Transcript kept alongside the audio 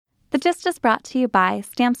The Gist is brought to you by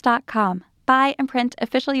Stamps.com. Buy and print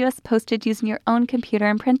official U.S. postage using your own computer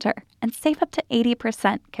and printer and save up to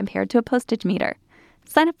 80% compared to a postage meter.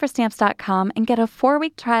 Sign up for Stamps.com and get a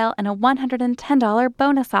 4-week trial and a $110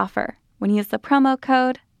 bonus offer when you use the promo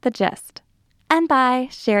code THEGIST. And by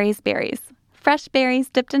Sherry's Berries. Fresh berries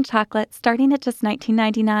dipped in chocolate starting at just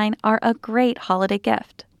 $19.99 are a great holiday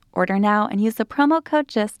gift. Order now and use the promo code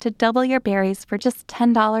GIST to double your berries for just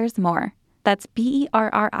 $10 more. That's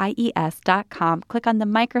BERRIES.com. Click on the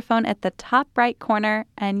microphone at the top right corner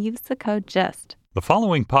and use the code GIST. The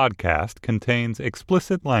following podcast contains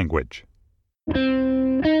explicit language.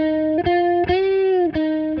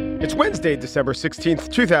 It's Wednesday, December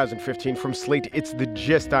 16th, 2015. From Slate, it's The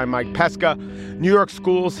Gist. I'm Mike Pesca. New York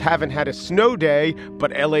schools haven't had a snow day,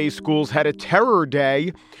 but L.A. schools had a terror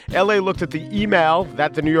day. L.A. looked at the email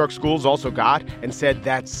that the New York schools also got and said,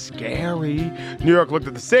 that's scary. New York looked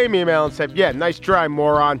at the same email and said, yeah, nice try,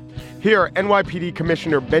 moron. Here, NYPD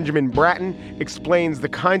Commissioner Benjamin Bratton explains the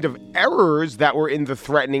kind of errors that were in the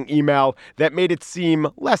threatening email that made it seem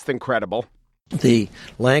less than credible. The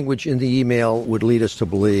language in the email would lead us to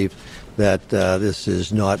believe that this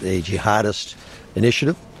is not a jihadist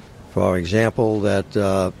initiative. For example, that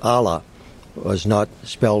Allah was not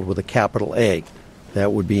spelled with a capital A.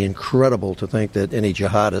 That would be incredible to think that any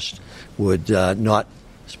jihadist would not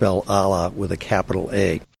spell Allah with a capital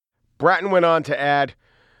A. Bratton went on to add,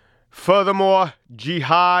 furthermore,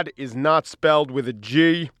 jihad is not spelled with a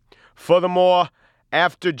G. Furthermore,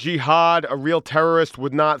 after jihad, a real terrorist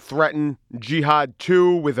would not threaten jihad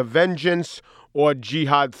 2 with a vengeance or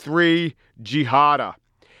jihad 3, jihada.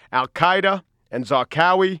 Al-Qaeda and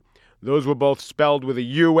Zarqawi, those were both spelled with a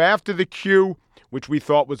U after the Q, which we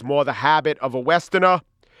thought was more the habit of a Westerner.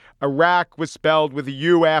 Iraq was spelled with a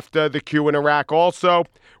U after the Q in Iraq also,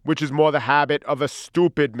 which is more the habit of a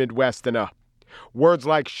stupid Midwesterner. Words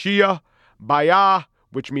like Shia, Bayah,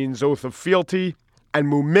 which means oath of fealty, and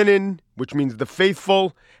Mu'minin, which means the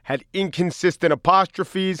faithful, had inconsistent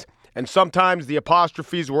apostrophes, and sometimes the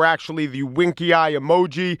apostrophes were actually the winky eye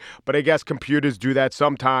emoji, but I guess computers do that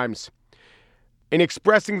sometimes. In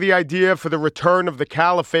expressing the idea for the return of the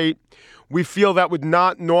Caliphate, we feel that would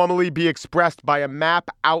not normally be expressed by a map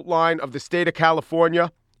outline of the state of California,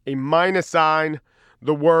 a minus sign,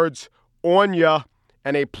 the words Onya,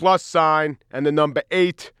 and a plus sign, and the number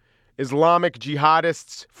 8. Islamic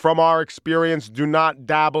jihadists, from our experience, do not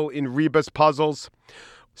dabble in rebus puzzles.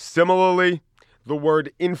 Similarly, the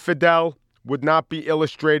word infidel would not be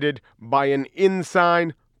illustrated by an in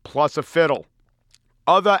sign plus a fiddle.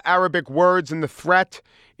 Other Arabic words in the threat,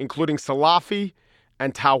 including Salafi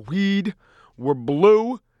and Tawheed, were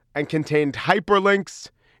blue and contained hyperlinks,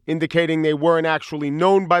 indicating they weren't actually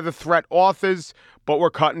known by the threat authors, but were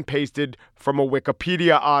cut and pasted from a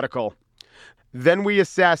Wikipedia article. Then we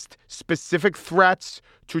assessed specific threats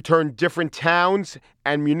to turn different towns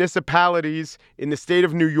and municipalities in the state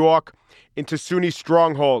of New York into Sunni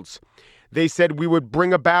strongholds. They said we would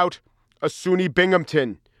bring about a Sunni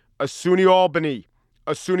Binghamton, a Sunni Albany,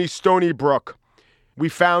 a Sunni Stony Brook. We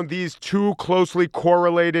found these two closely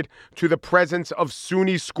correlated to the presence of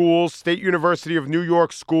Sunni schools, State University of New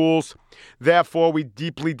York schools. Therefore, we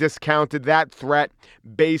deeply discounted that threat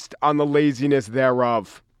based on the laziness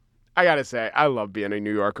thereof. I gotta say, I love being a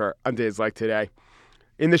New Yorker on days like today.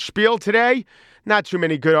 In the spiel today, not too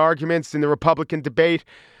many good arguments in the Republican debate,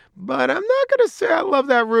 but I'm not gonna say I love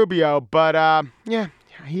that Rubio, but yeah,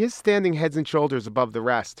 he is standing heads and shoulders above the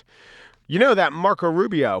rest. You know that Marco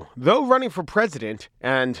Rubio, though running for president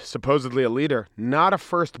and supposedly a leader, not a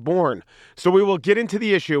firstborn. So we will get into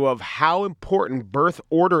the issue of how important birth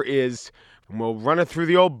order is, and we'll run it through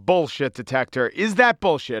the old bullshit detector. Is that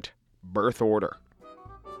bullshit? Birth order.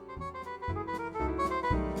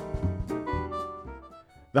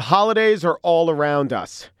 The holidays are all around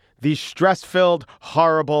us. The stress-filled,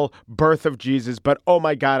 horrible birth of Jesus, but oh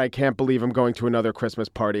my God, I can't believe I'm going to another Christmas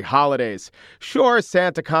party. Holidays. Sure,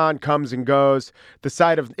 SantaCon comes and goes. The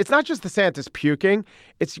sight of, it's not just the Santas puking.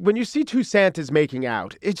 It's when you see two Santas making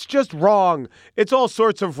out. It's just wrong. It's all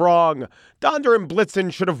sorts of wrong. Donder and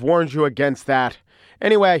Blitzen should have warned you against that.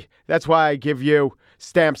 Anyway, that's why I give you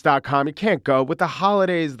Stamps.com. You can't go. With the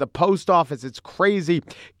holidays, the post office, it's crazy.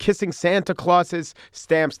 Kissing Santa Clauses,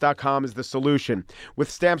 Stamps.com is the solution. With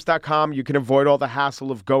Stamps.com, you can avoid all the hassle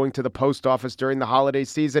of going to the post office during the holiday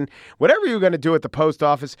season. Whatever you're going to do at the post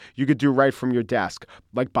office, you could do right from your desk,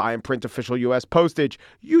 like buy and print official U.S. postage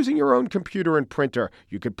using your own computer and printer.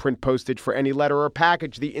 You could print postage for any letter or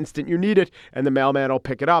package the instant you need it, and the mailman will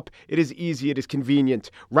pick it up. It is easy. It is convenient.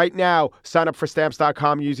 Right now, sign up for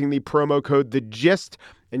Stamps.com using the promo code THEGIST. GIST,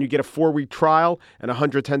 and you get a 4-week trial and a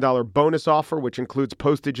 $110 bonus offer, which includes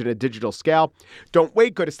postage and a digital scale. Don't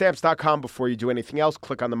wait. Go to Stamps.com before you do anything else.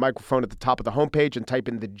 Click on the microphone at the top of the homepage and type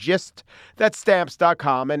in the GIST. That's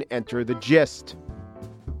Stamps.com and enter the GIST.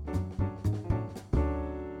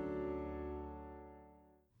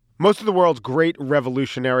 Most of the world's great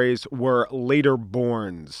revolutionaries were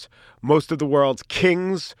later-borns. Most of the world's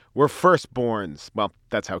kings were firstborns. Well,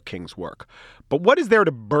 that's how kings work. But what is there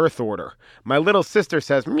to birth order? My little sister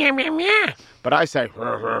says, meow, meow, meow. But I say,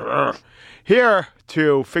 rrr, rrr, rrr. Here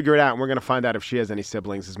to figure it out, and we're going to find out if she has any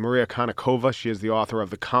siblings, is Maria Konnikova. She is the author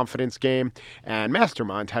of The Confidence Game and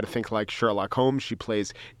Mastermind, How to Think Like Sherlock Holmes. She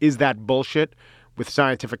plays Is That Bullshit? With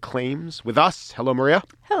scientific claims. With us. Hello, Maria.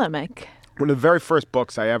 Hello, Mike. One of the very first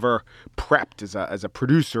books I ever prepped as a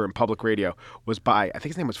producer in public radio was by, I think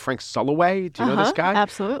his name was Frank Sulloway. Do you know this guy?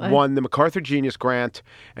 Absolutely. Won the MacArthur Genius Grant,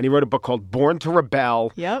 and he wrote a book called Born to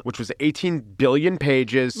Rebel, which was 18 billion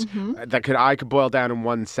pages that I could boil down in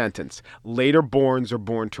one sentence. Later borns are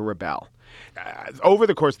born to rebel. Over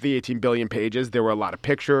the course of the 18 billion pages, there were a lot of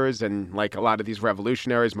pictures and like a lot of these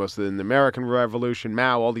revolutionaries, most of them in the American Revolution,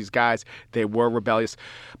 Mao, all these guys, they were rebellious.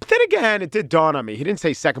 But then again, it did dawn on me. He didn't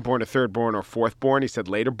say second born or third born or fourth born. He said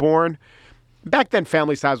later born. Back then,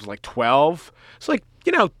 family size was like 12. So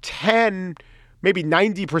 10, maybe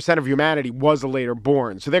 90% of humanity was a later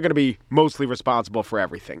born. So they're going to be mostly responsible for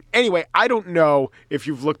everything. Anyway, I don't know if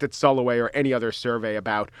you've looked at Sulloway or any other survey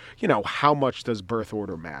about, how much does birth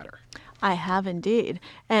order matter? I have indeed.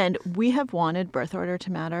 And we have wanted birth order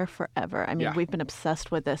to matter forever. I mean, we've been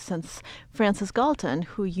obsessed with this since Francis Galton,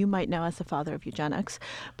 who you might know as the father of eugenics,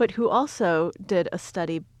 but who also did a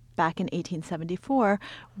study back in 1874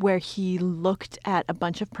 where he looked at a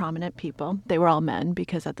bunch of prominent people. They were all men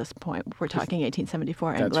because at this point we're talking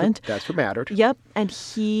 1874 England. That's what mattered. Yep. And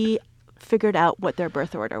he figured out what their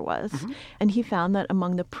birth order was. And he found that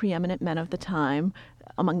among the preeminent men of the time,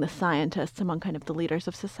 among the scientists, among kind of the leaders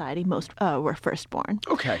of society, most were firstborn.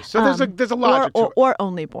 Okay, so there's a logic to it. Or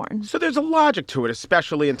only born. So there's a logic to it,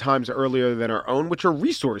 especially in times earlier than our own, which are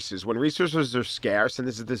resources. When resources are scarce, and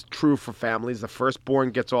this is true for families, the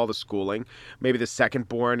firstborn gets all the schooling. Maybe the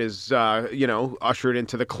secondborn is, ushered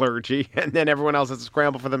into the clergy, and then everyone else has to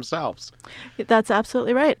scramble for themselves. That's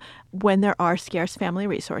absolutely right. When there are scarce family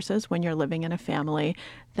resources, when you're living in a family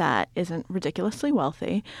that isn't ridiculously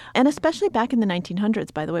wealthy, and especially back in the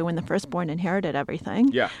 1900s, by the way, when the firstborn inherited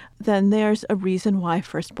everything, then there's a reason why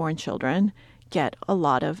firstborn children get a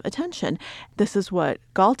lot of attention. This is what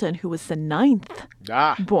Galton, who was the ninth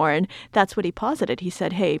born, that's what he posited. He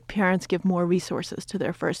said, hey, parents give more resources to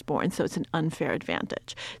their firstborn, so it's an unfair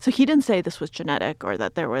advantage. So he didn't say this was genetic or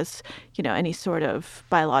that there was, any sort of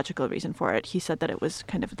biological reason for it. He said that it was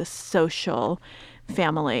kind of the social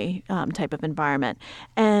family type of environment.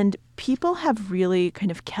 And people have really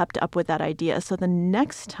kind of kept up with that idea. So the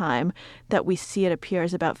next time that we see it appear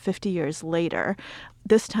is about 50 years later.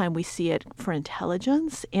 This time we see it for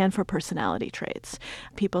intelligence and for personality traits.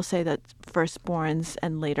 People say that firstborns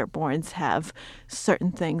and laterborns have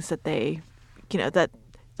certain things that they, that,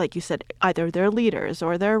 like you said, either they're leaders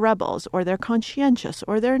or they're rebels or they're conscientious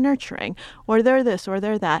or they're nurturing or they're this or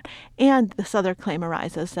they're that. And this other claim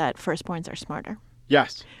arises that firstborns are smarter.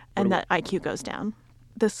 Yes. And that IQ goes down.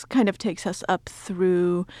 This kind of takes us up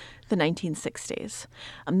through the 1960s.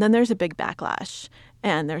 Then there's a big backlash.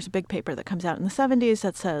 And there's a big paper that comes out in the 70s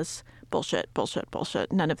that says, bullshit, bullshit,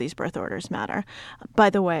 bullshit. None of these birth orders matter. By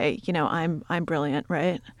the way, I'm brilliant,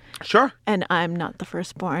 right? Sure. And I'm not the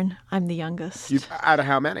firstborn. I'm the youngest. Out of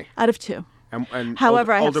how many? Out of two. And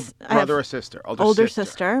however, older I have brother or sister? Older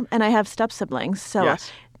sister. And I have step-siblings. So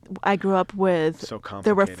yes. I grew up with,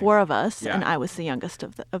 there were four of us, and I was the youngest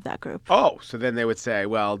of that group. Oh, so then they would say,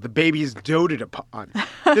 well, the baby is doted upon.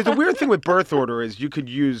 The weird thing with birth order is you could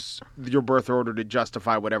use your birth order to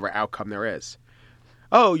justify whatever outcome there is.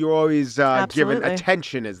 Oh, you're always given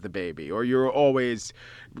attention as the baby, or you're always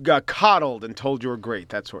coddled and told you were great,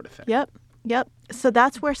 that sort of thing. Yep. So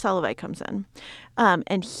that's where Sulloway comes in.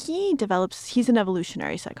 And he's an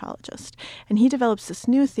evolutionary psychologist, and he develops this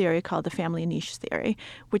new theory called the family niche theory,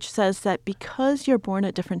 which says that because you're born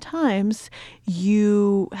at different times,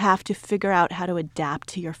 you have to figure out how to adapt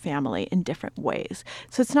to your family in different ways.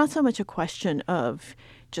 So it's not so much a question of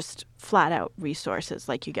just flat out resources,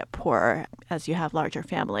 like you get poorer as you have larger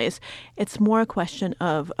families. It's more a question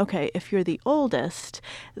of, okay, if you're the oldest,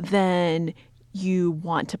 then you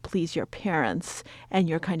want to please your parents and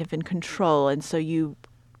you're kind of in control. And so you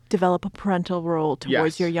develop a parental role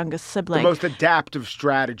towards your youngest sibling. The most adaptive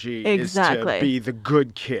strategy is to be the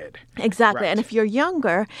good kid. Exactly. Right. And if you're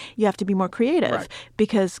younger, you have to be more creative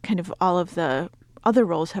because kind of all of the other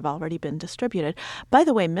roles have already been distributed. By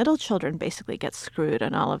the way, middle children basically get screwed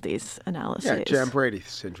in all of these analyses. Yeah, Jan Brady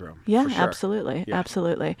syndrome. Yeah, for sure. absolutely. Yeah.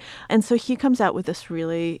 Absolutely. And so he comes out with this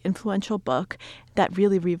really influential book that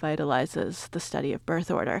really revitalizes the study of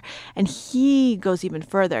birth order. And he goes even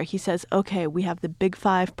further. He says, okay, we have the big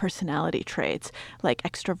 5 personality traits like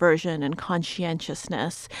extroversion and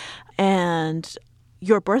conscientiousness, and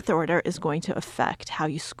your birth order is going to affect how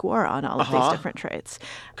you score on all of these different traits.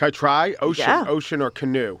 Can I try? Ocean, Yeah. ocean or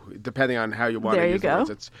canoe, depending on how you want There to you use the go.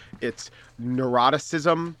 words. It's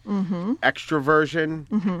neuroticism, extroversion,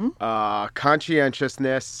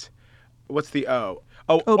 conscientiousness. What's the O?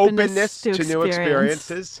 Oh, openness to new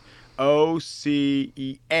experiences.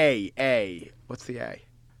 O-C-E-A. What's the A?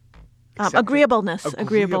 Agreeableness.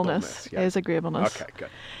 Agreeableness, yeah. Is agreeableness. Okay, good.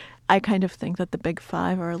 I kind of think that the big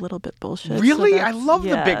 5 are a little bit bullshit. Really? So I love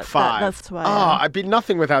the big 5. That's why. I'd be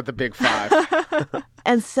nothing without the big 5.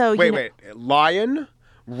 And so Wait. Lion,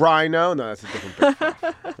 rhino. No, that's a different big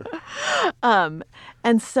 5.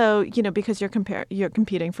 And so, because you're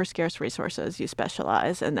competing for scarce resources, you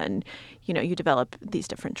specialize, and then, you develop these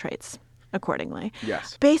different traits accordingly.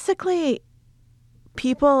 Yes. Basically,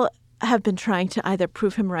 people have been trying to either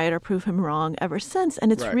prove him right or prove him wrong ever since,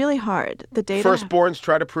 and it's Right. really hard. The data Firstborns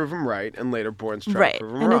try to prove him right, and laterborns try to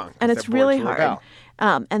prove him wrong. and 'cause it's they're born really to hard. rebel.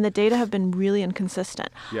 And the data have been really inconsistent.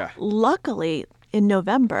 Yeah. Luckily, in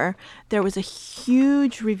November, there was a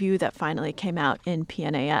huge review that finally came out in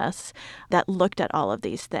PNAS that looked at all of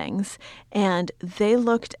these things. And they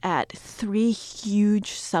looked at 3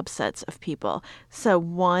 huge subsets of people. So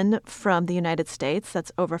one from the United States,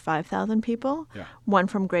 that's over 5,000 people. Yeah. One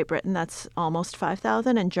from Great Britain, that's almost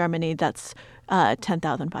 5,000. And Germany, that's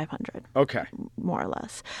 10,500. Okay. More or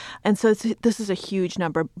less. And so this is a huge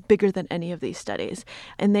number, bigger than any of these studies.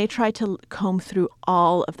 And they tried to comb through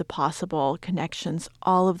all of the possible connections,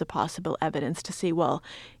 all of the possible evidence to see, well,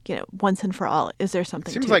 once and for all, is there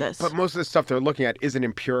something Seems to like, this? but most of the stuff they're looking at isn't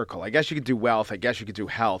empirical. I guess you could do wealth. I guess you could do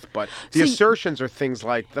health. But the assertions are things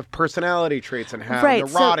like the personality traits and how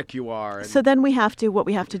neurotic you are. And So then what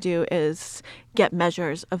we have to do is get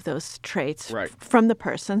measures of those traits from the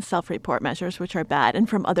person, self-report measures, which are bad, and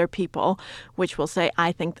from other people, which will say,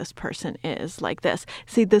 I think this person is like this.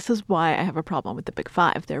 See, this is why I have a problem with the big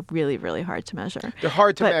 5. They're really, really hard to measure. They're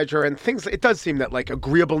hard to measure, and things. It does seem that like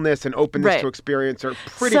agreeableness and openness to experience are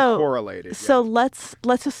pretty correlated. So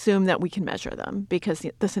let's assume that we can measure them, because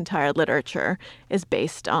this entire literature is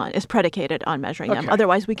predicated on measuring them.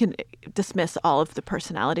 Otherwise, we can dismiss all of the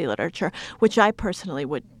personality literature, which I personally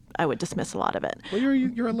would dismiss a lot of it. Well,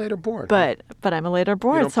 you're a later born. But I'm a later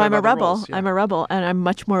born, so play I'm a by the rebel. rules, yeah. I'm a rebel, and I'm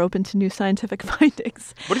much more open to new scientific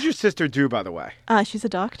findings. What does your sister do, by the way? She's a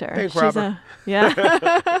doctor. Bank She's robber.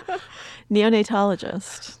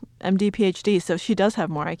 Neonatologist, MD, PhD. So she does have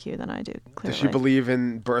more IQ than I do. Clearly. Does she believe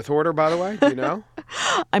in birth order, by the way? Do you know?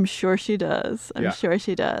 I'm sure she does. I'm sure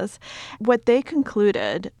she does. What they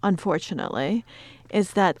concluded, unfortunately,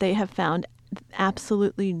 is that they have found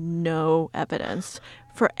absolutely no evidence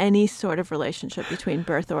for any sort of relationship between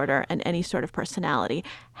birth order and any sort of personality.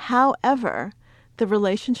 However, the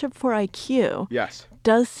relationship for IQ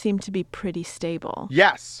does seem to be pretty stable.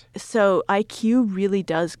 Yes. So IQ really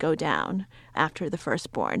does go down after the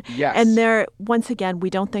firstborn. Yes. And once again, we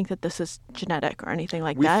don't think that this is genetic or anything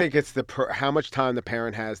like that. We think it's how much time the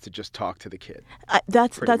parent has to just talk to the kid.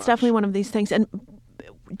 That's definitely one of these things. And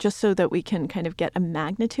just so that we can kind of get a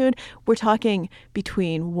magnitude, we're talking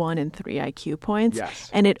between 1 and 3 IQ points. Yes.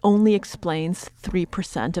 And it only explains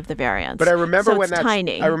 3% of the variance. But I remember so it's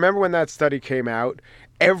tiny. I remember when that study came out.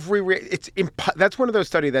 That's one of those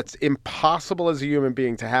studies that's impossible as a human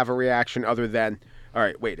being to have a reaction other than, all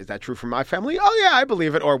right, wait, is that true for my family? Oh, yeah, I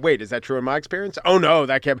believe it. Or wait, is that true in my experience? Oh, no,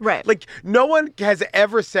 that can't. Right. Like, no one has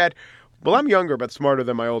ever said, well, I'm younger but smarter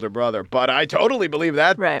than my older brother, but I totally believe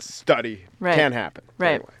that study can't happen.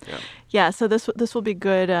 Right. Anyway, yeah, so this will be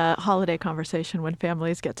good holiday conversation when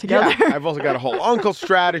families get together. Yeah, I've also got a whole uncle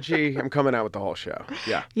strategy. I'm coming out with the whole show.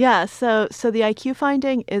 Yeah. Yeah, so the IQ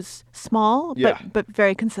finding is small, but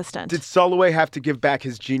very consistent. Did Soloway have to give back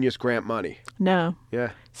his Genius Grant money? No.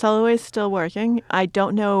 Yeah. Soloway's still working. I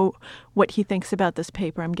don't know what he thinks about this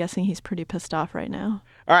paper. I'm guessing he's pretty pissed off right now.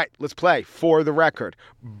 All right, let's play. For the record,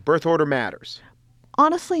 birth order matters.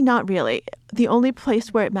 Honestly, not really. The only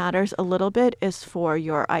place where it matters a little bit is for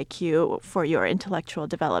your IQ, for your intellectual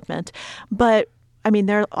development. But I mean,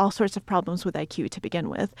 there are all sorts of problems with IQ to begin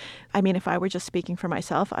with. I mean, if I were just speaking for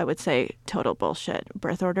myself, I would say total bullshit.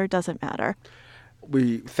 Birth order doesn't matter.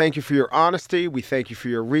 We thank you for your honesty. We thank you for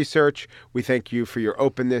your research. We thank you for your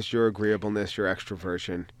openness, your agreeableness, your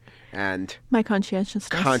extroversion, and my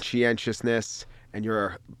conscientiousness. and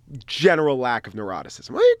your general lack of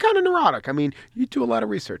neuroticism. Well, you're kind of neurotic. I mean, you do a lot of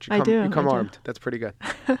research. You come armed. That's pretty good.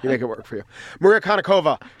 You make it work for you. Maria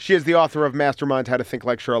Konnikova, she is the author of Mastermind, How to Think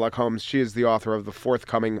Like Sherlock Holmes. She is the author of the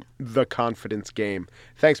forthcoming The Confidence Game.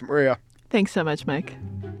 Thanks, Maria. Thanks so much, Mike.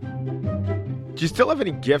 Do you still have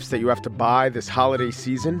any gifts that you have to buy this holiday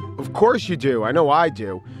season? Of course you do. I know I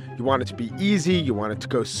do. You want it to be easy. You want it to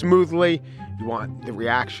go smoothly. You want the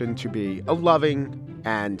reaction to be a loving,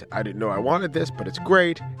 and I didn't know I wanted this, but it's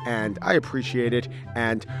great, and I appreciate it,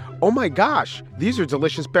 and oh my gosh, these are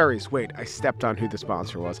delicious berries. Wait, I stepped on who the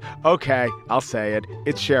sponsor was. Okay, I'll say it.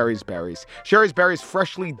 It's Sherry's Berries. Sherry's Berries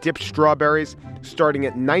freshly dipped strawberries starting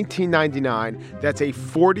at $19.99. That's a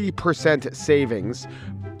 40% savings.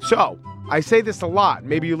 So, I say this a lot.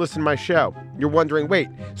 Maybe you listen to my show. You're wondering, wait,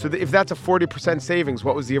 so if that's a 40% savings,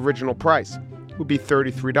 what was the original price? It would be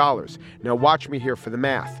 $33. Now watch me here for the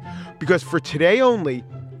math. Because for today only,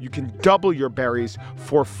 you can double your berries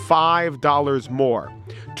for $5 more.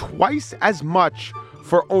 Twice as much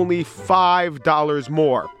for only $5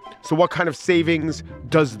 more. So what kind of savings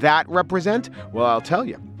does that represent? Well, I'll tell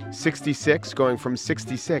you. 66 going from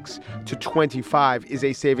 66 to 25 is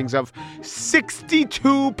a savings of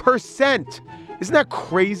 62%. Isn't that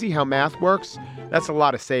crazy how math works? That's a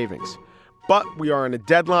lot of savings. But we are on a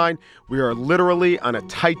deadline. We are literally on a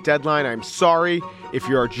tight deadline. I'm sorry if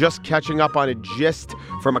you're just catching up on a gist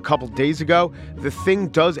from a couple days ago. The thing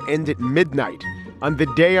does end at midnight on the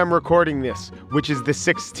day I'm recording this, which is the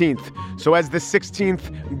 16th. So as the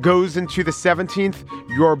 16th goes into the 17th,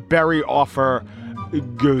 your berry offer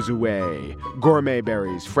goes away. Gourmet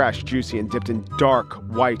berries, fresh, juicy, and dipped in dark,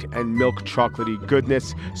 white, and milk chocolatey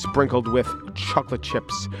goodness, sprinkled with chocolate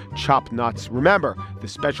chips, chopped nuts. Remember, the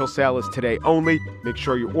special sale is today only. Make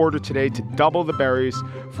sure you order today to double the berries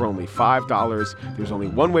for only $5. There's only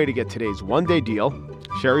one way to get today's one-day deal.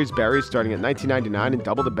 Sherry's Berries starting at $19.99 and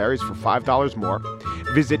double the berries for $5 more.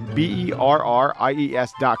 Visit BERRIES.com.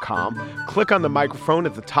 Click on the microphone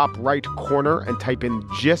at the top right corner and type in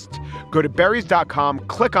GIST. Go to berries.com,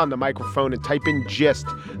 click on the microphone and type in GIST.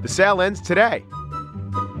 The sale ends today.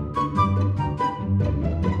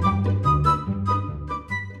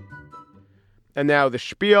 And now the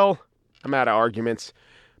spiel. I'm out of arguments.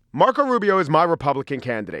 Marco Rubio is my Republican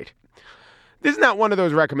candidate. This is not one of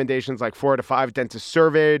those recommendations like 4 out of 5 dentists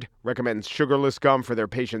surveyed recommends sugarless gum for their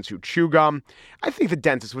patients who chew gum. I think the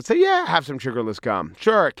dentist would say, yeah, have some sugarless gum.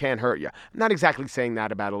 Sure, it can't hurt you. I'm not exactly saying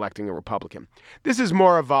that about electing a Republican. This is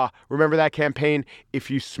more of a, remember that campaign,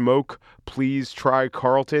 if you smoke, please try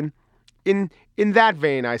Carlton? In that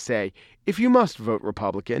vein, I say, if you must vote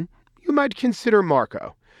Republican, you might consider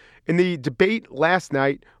Marco. In the debate last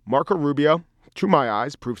night, Marco Rubio, to my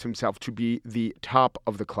eyes, proved himself to be the top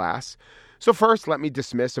of the class. So first, let me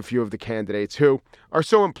dismiss a few of the candidates who are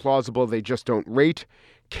so implausible they just don't rate.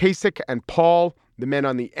 Kasich and Paul, the men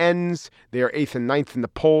on the ends, they are 8th and 9th in the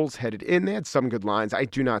polls, headed in. They had some good lines. I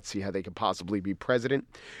do not see how they could possibly be president.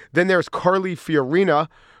 Then there's Carly Fiorina.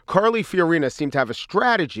 Carly Fiorina seemed to have a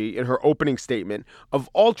strategy in her opening statement of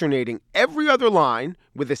alternating every other line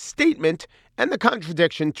with a statement and the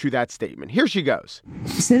contradiction to that statement. Here she goes.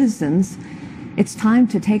 Citizens, it's time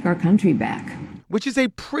to take our country back. Which is a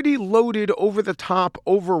pretty loaded, over-the-top,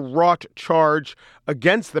 overwrought charge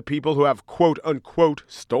against the people who have, quote-unquote,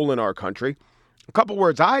 stolen our country. A couple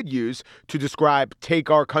words I'd use to describe take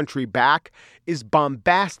our country back is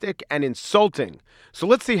bombastic and insulting. So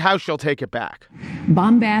let's see how she'll take it back.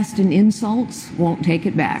 Bombast and insults won't take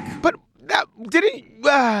it back. But that didn't...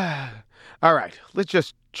 All right, let's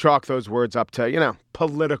just chalk those words up to,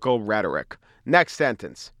 political rhetoric. Next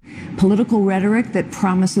sentence. Political rhetoric that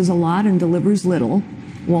promises a lot and delivers little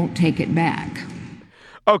won't take it back.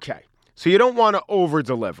 Okay, so you don't want to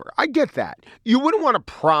over-deliver. I get that. You wouldn't want to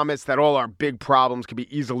promise that all our big problems can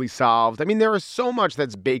be easily solved. I mean, there is so much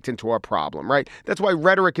that's baked into our problem, right? That's why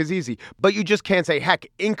rhetoric is easy. But you just can't say, heck,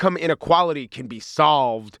 income inequality can be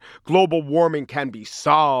solved. Global warming can be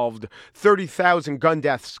solved. 30,000 gun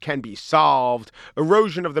deaths can be solved.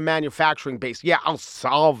 Erosion of the manufacturing base. Yeah, I'll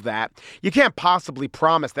solve that. You can't possibly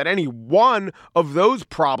promise that any one of those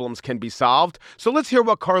problems can be solved. So let's hear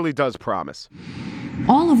what Carly does promise.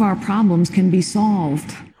 All of our problems can be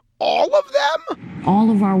solved. All of them? All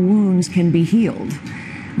of our wounds can be healed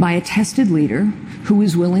by a tested leader who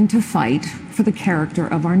is willing to fight for the character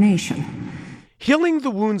of our nation. Healing the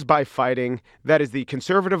wounds by fighting, that is the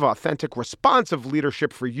conservative, authentic, responsive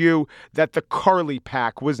leadership for you that the Carly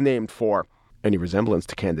PAC was named for. Any resemblance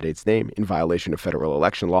to candidate's name in violation of federal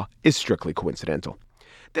election law is strictly coincidental.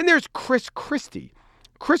 Then there's Chris Christie.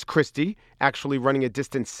 Chris Christie actually running a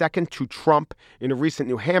distant second to Trump in a recent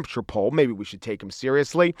New Hampshire poll. Maybe we should take him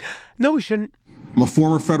seriously. No, we shouldn't. I'm a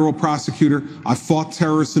former federal prosecutor. I fought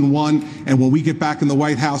terrorists and won. And when we get back in the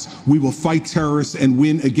White House, we will fight terrorists and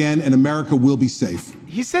win again, and America will be safe.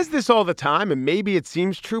 He says this all the time, and maybe it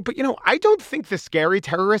seems true, but, I don't think the scary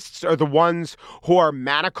terrorists are the ones who are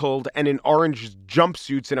manacled and in orange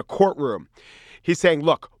jumpsuits in a courtroom. He's saying,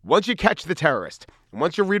 look, once you catch the terrorist, and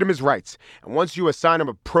once you read him his rights, and once you assign him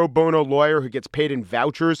a pro bono lawyer who gets paid in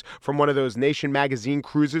vouchers from one of those Nation magazine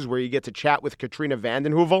cruises where you get to chat with Katrina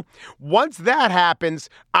vanden Heuvel, once that happens,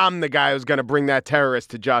 I'm the guy who's going to bring that terrorist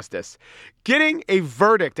to justice. Getting a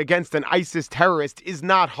verdict against an ISIS terrorist is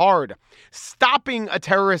not hard. Stopping a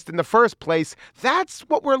terrorist in the first place, that's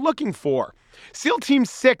what we're looking for. SEAL Team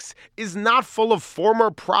 6 is not full of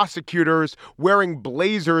former prosecutors wearing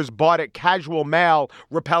blazers bought at Casual Male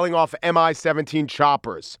rappelling off Mi-17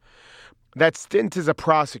 choppers. That stint as a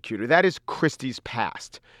prosecutor, that is Christie's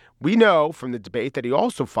past. We know from the debate that he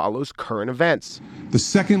also follows current events. The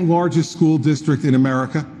second largest school district in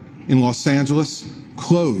America, in Los Angeles,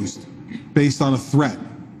 closed based on a threat.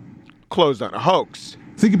 Closed on a hoax.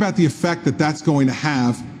 Think about the effect that that's going to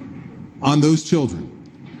have on those children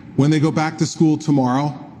when they go back to school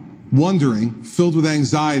tomorrow, wondering, filled with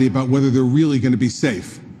anxiety about whether they're really going to be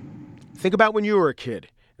safe. Think about when you were a kid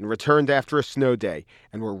and returned after a snow day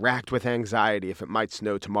and were racked with anxiety if it might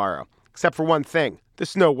snow tomorrow. Except for one thing, the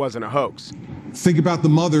snow wasn't a hoax. Think about the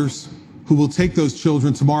mothers who will take those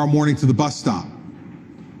children tomorrow morning to the bus stop,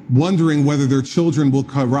 wondering whether their children will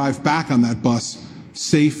arrive back on that bus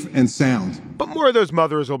safe and sound. But more of those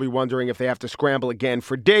mothers will be wondering if they have to scramble again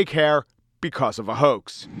for daycare because of a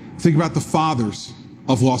hoax. Think about the fathers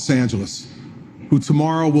of Los Angeles who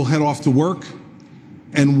tomorrow will head off to work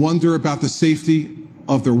and wonder about the safety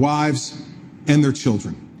of their wives and their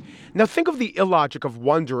children. Now think of the illogic of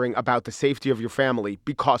wondering about the safety of your family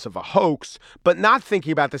because of a hoax, but not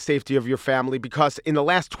thinking about the safety of your family because in the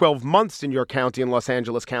last 12 months in your county, in Los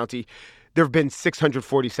Angeles County, there have been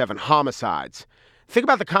 647 homicides. Think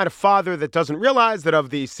about the kind of father that doesn't realize that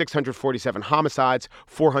of the 647 homicides,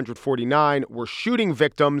 449 were shooting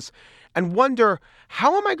victims, and wonder,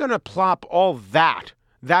 how am I going to plop all that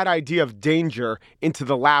idea of danger, into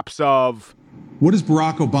the laps of... What has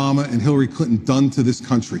Barack Obama and Hillary Clinton done to this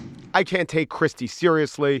country? I can't take Christie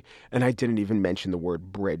seriously, and I didn't even mention the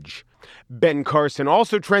word bridge. Ben Carson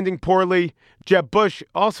also trending poorly. Jeb Bush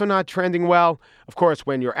also not trending well. Of course,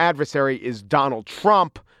 when your adversary is Donald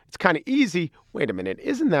Trump, it's kind of easy. Wait a minute,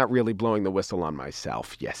 isn't that really blowing the whistle on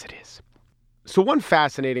myself? Yes, it is. So one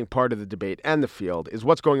fascinating part of the debate and the field is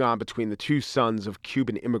what's going on between the two sons of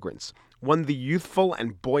Cuban immigrants. One, the youthful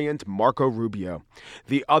and buoyant Marco Rubio.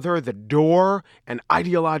 The other, the dour and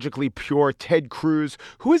ideologically pure Ted Cruz,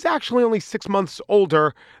 who is actually only 6 months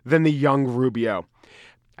older than the young Rubio.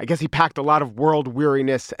 I guess he packed a lot of world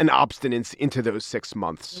weariness and obstinance into those 6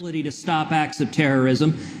 months. Ability to stop acts of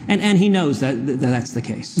terrorism, and he knows that's the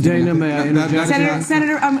case. Dana, may I interject?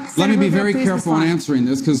 Senator, let me be very careful in answering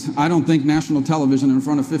this, because I don't think national television in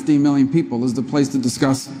front of 15 million people is the place to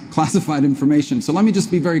discuss classified information. So let me just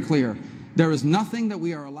be very clear. There is nothing that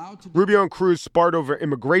we are allowed to do. Rubio and Cruz sparred over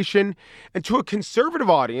immigration, and to a conservative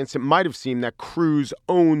audience, it might have seemed that Cruz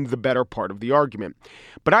owned the better part of the argument.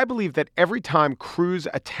 But I believe that every time Cruz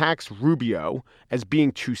attacks Rubio as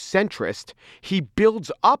being too centrist, he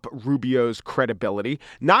builds up Rubio's credibility,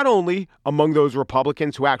 not only among those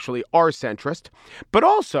Republicans who actually are centrist, but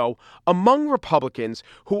also among Republicans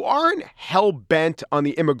who aren't hell-bent on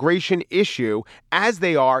the immigration issue as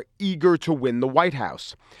they are eager to win the White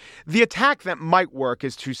House. The attack that might work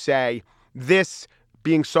is to say this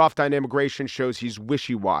being soft on immigration shows he's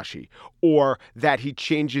wishy-washy, or that he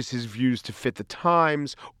changes his views to fit the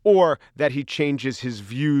times, or that he changes his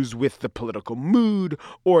views with the political mood,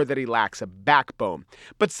 or that he lacks a backbone.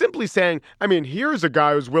 But simply saying, here's a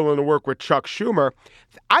guy who's willing to work with Chuck Schumer,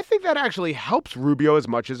 I think that actually helps Rubio as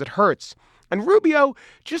much as it hurts. And Rubio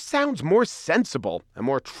just sounds more sensible and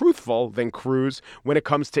more truthful than Cruz when it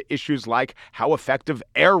comes to issues like how effective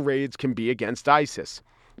air raids can be against ISIS.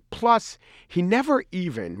 Plus,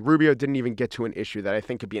 Rubio didn't even get to an issue that I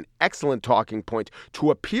think could be an excellent talking point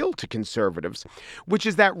to appeal to conservatives, which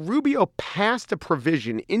is that Rubio passed a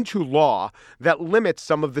provision into law that limits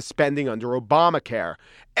some of the spending under Obamacare.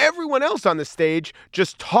 Everyone else on the stage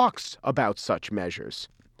just talks about such measures.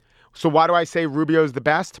 So why do I say Rubio's the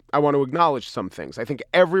best? I want to acknowledge some things. I think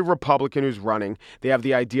every Republican who's running, they have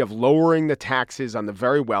the idea of lowering the taxes on the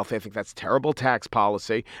very wealthy. I think that's terrible tax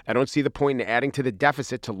policy. I don't see the point in adding to the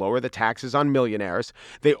deficit to lower the taxes on millionaires.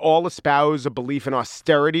 They all espouse a belief in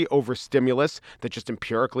austerity over stimulus that's just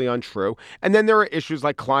empirically untrue. And then there are issues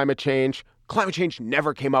like climate change. Climate change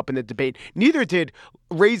never came up in the debate. Neither did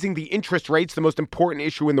raising the interest rates, the most important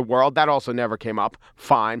issue in the world. That also never came up.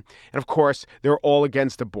 Fine. And of course, they're all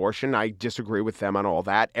against abortion. I disagree with them on all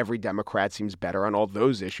that. Every Democrat seems better on all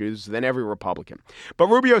those issues than every Republican. But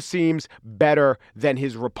Rubio seems better than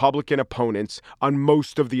his Republican opponents on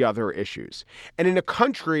most of the other issues. And in a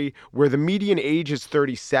country where the median age is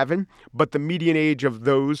 37, but the median age of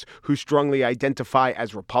those who strongly identify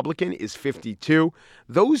as Republican is 52,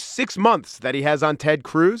 those 6 months that he has on Ted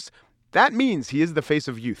Cruz, that means he is the face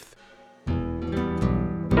of youth.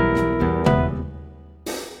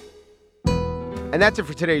 And that's it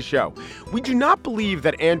for today's show. We do not believe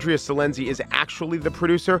that Andrea Silenzi is actually the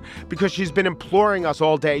producer because she's been imploring us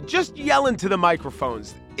all day, just yell into the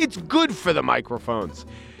microphones. It's good for the microphones.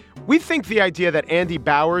 We think the idea that Andy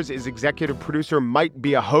Bowers is executive producer might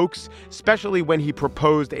be a hoax, especially when he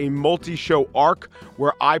proposed a multi-show arc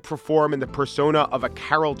where I perform in the persona of a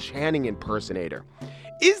Carol Channing impersonator.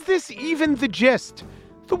 Is this even the gist?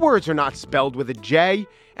 The words are not spelled with a J,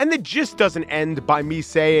 and the gist doesn't end by me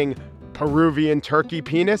saying Peruvian turkey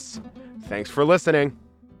penis. Thanks for listening.